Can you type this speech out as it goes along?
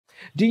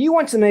Do you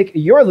want to make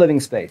your living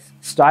space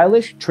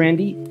stylish,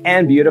 trendy,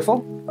 and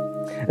beautiful?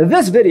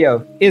 This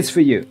video is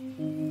for you.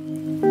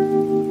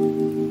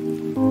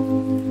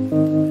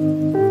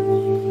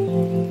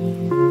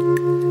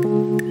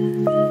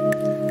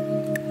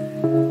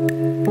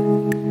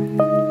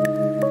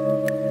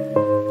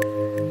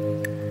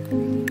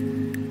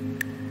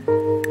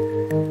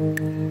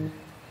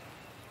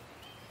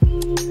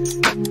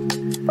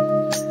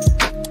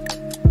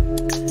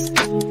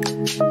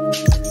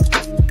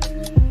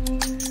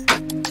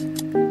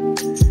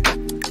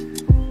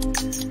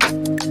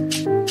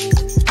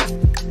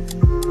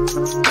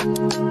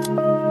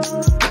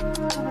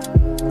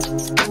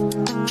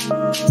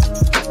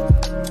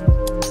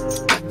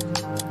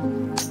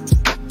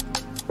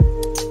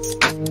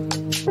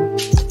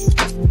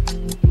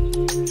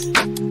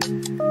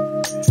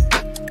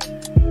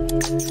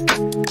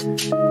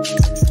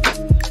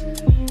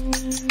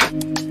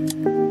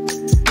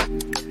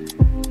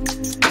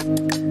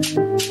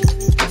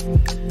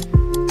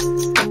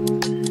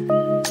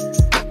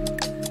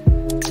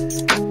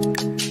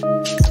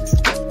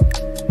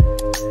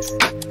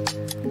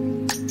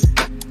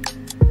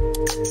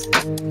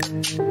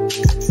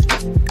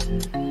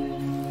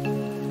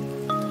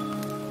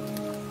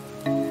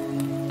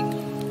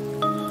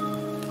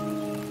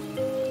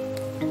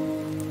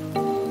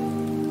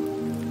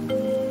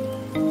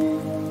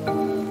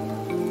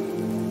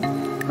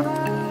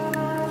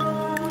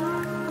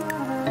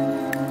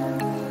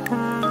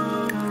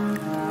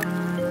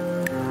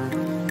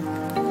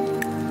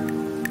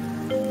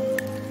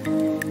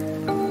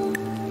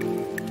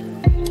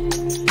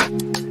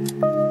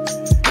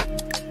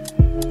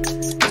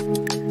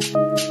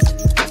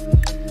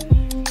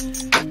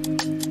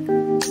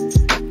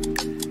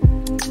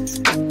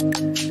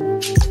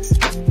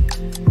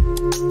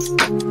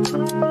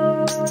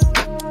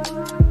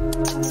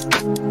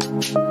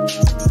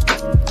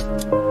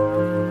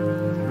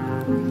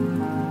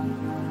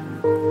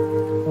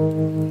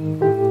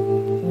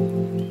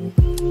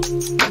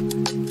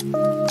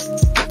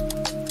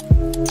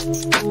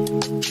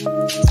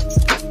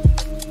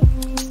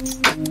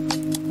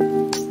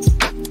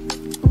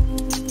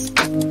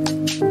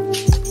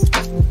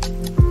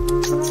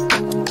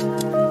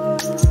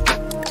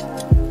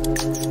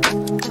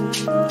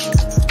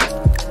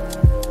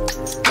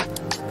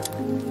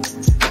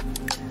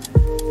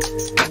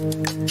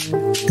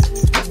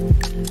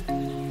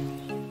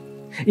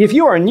 If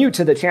you are new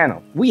to the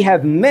channel, we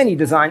have many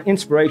design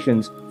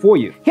inspirations for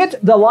you. Hit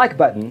the like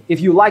button if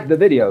you like the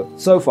video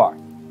so far.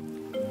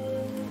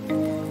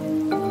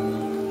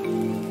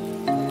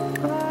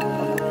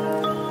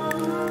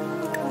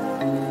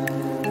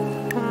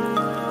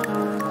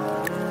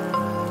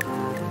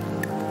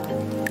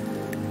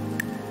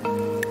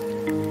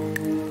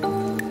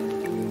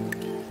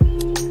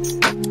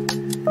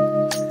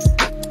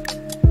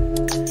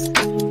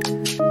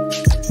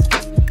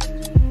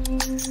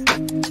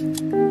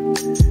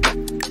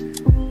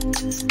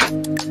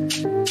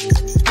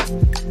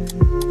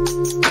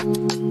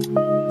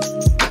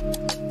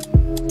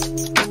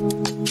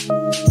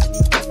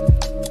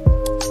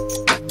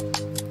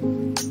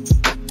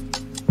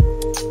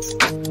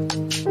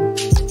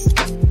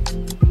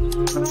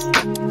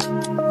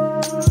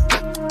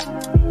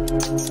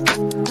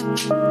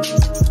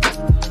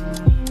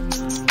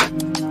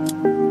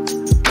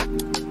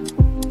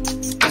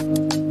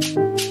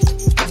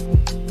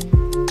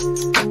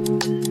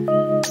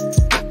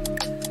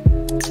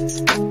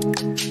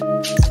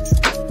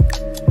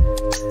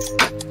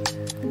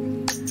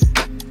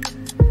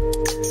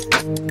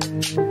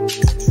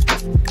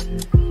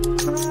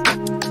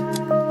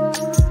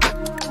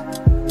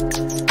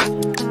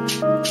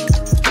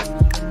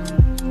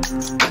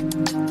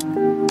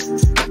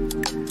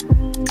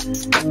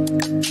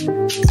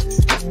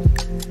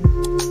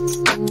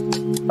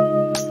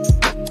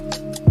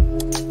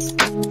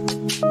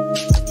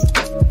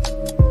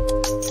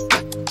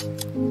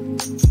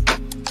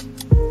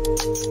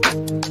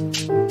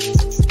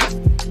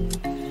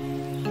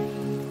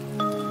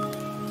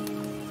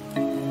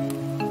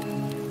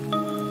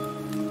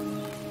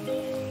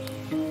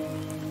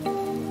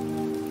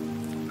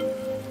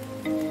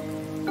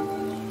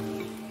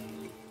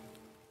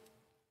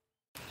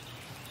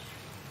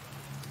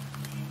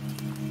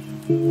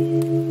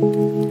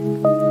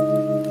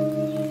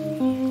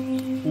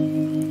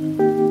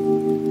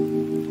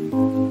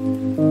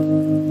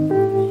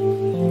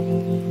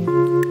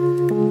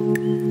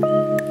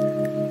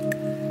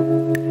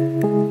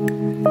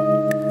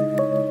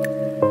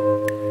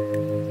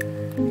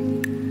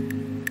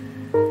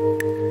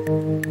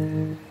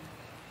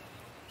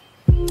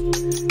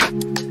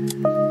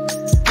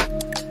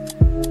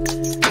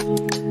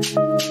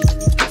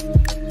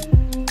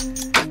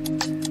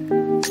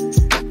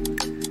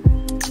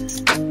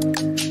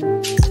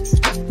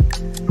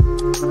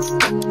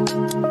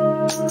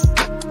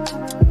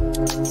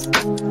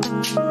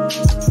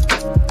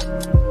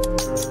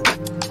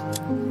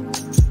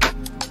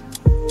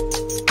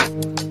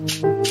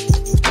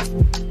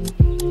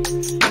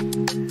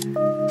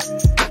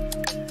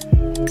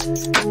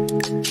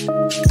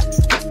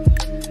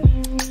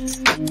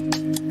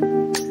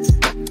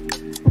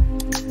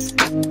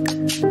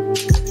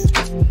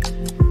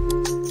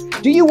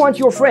 want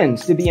your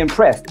friends to be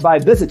impressed by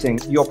visiting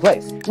your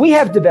place. We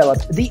have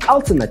developed the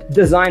ultimate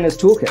designer's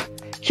toolkit.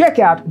 Check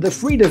out the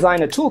free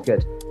designer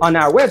toolkit on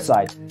our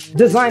website,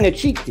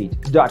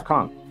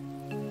 designercheatsheet.com.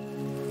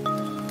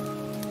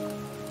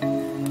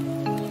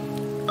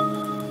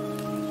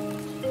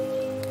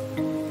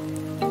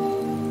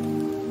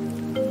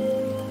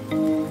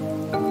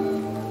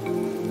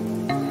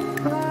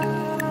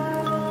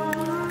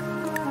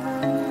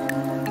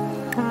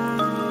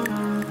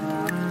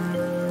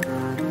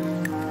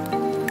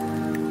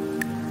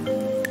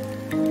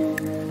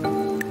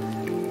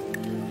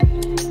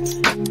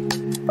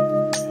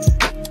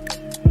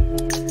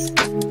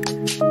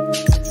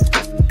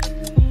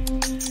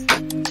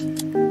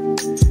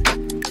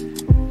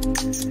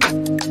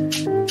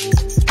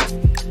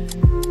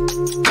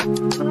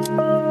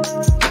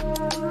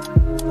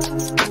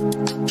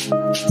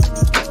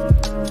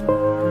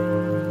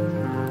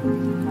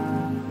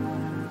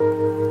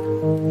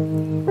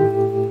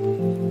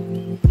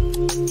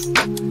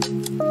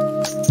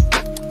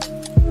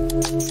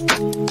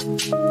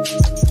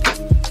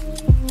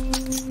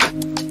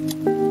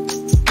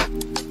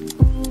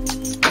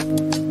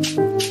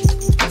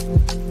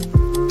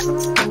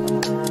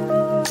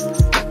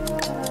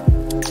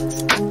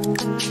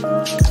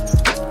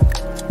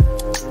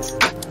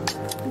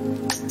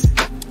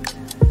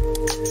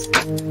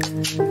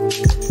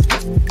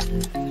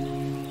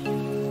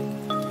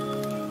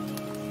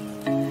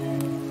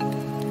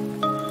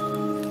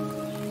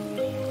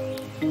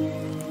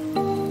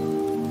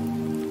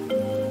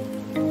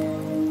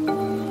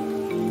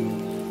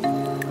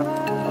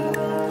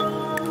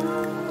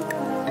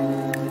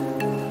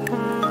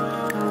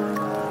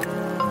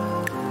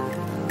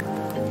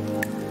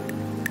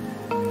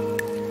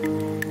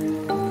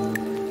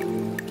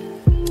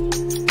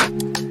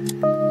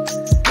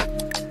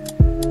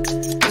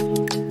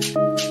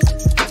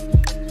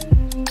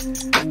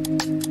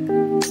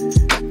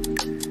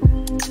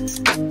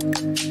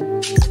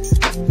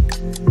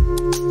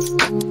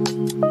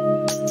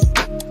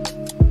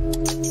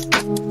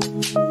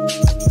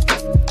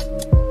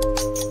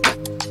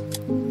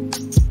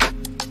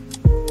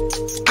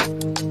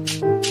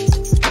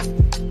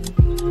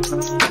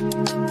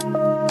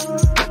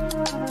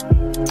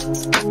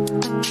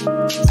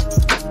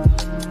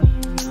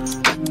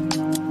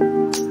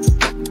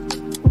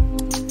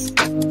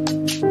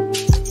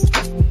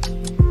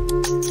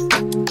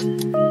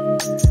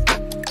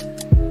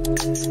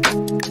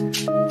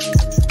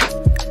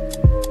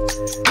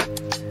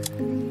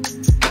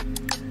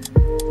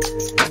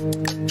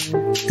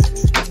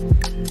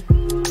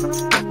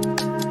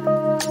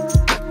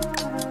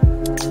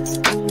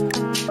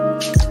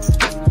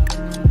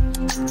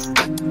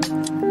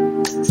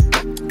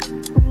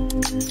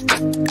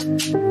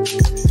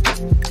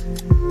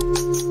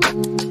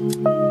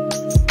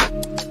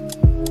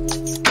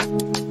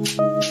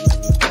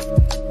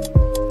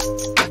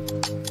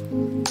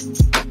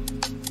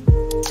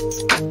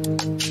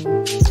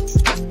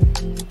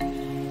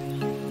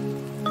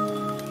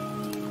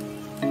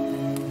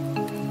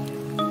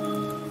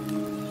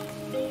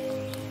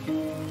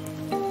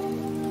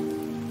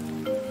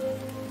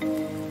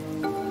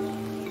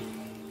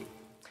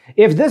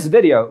 If this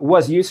video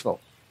was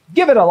useful,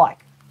 give it a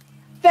like.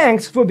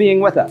 Thanks for being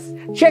with us.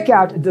 Check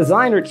out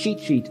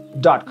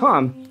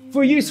designercheatsheet.com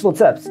for useful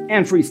tips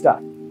and free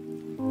stuff.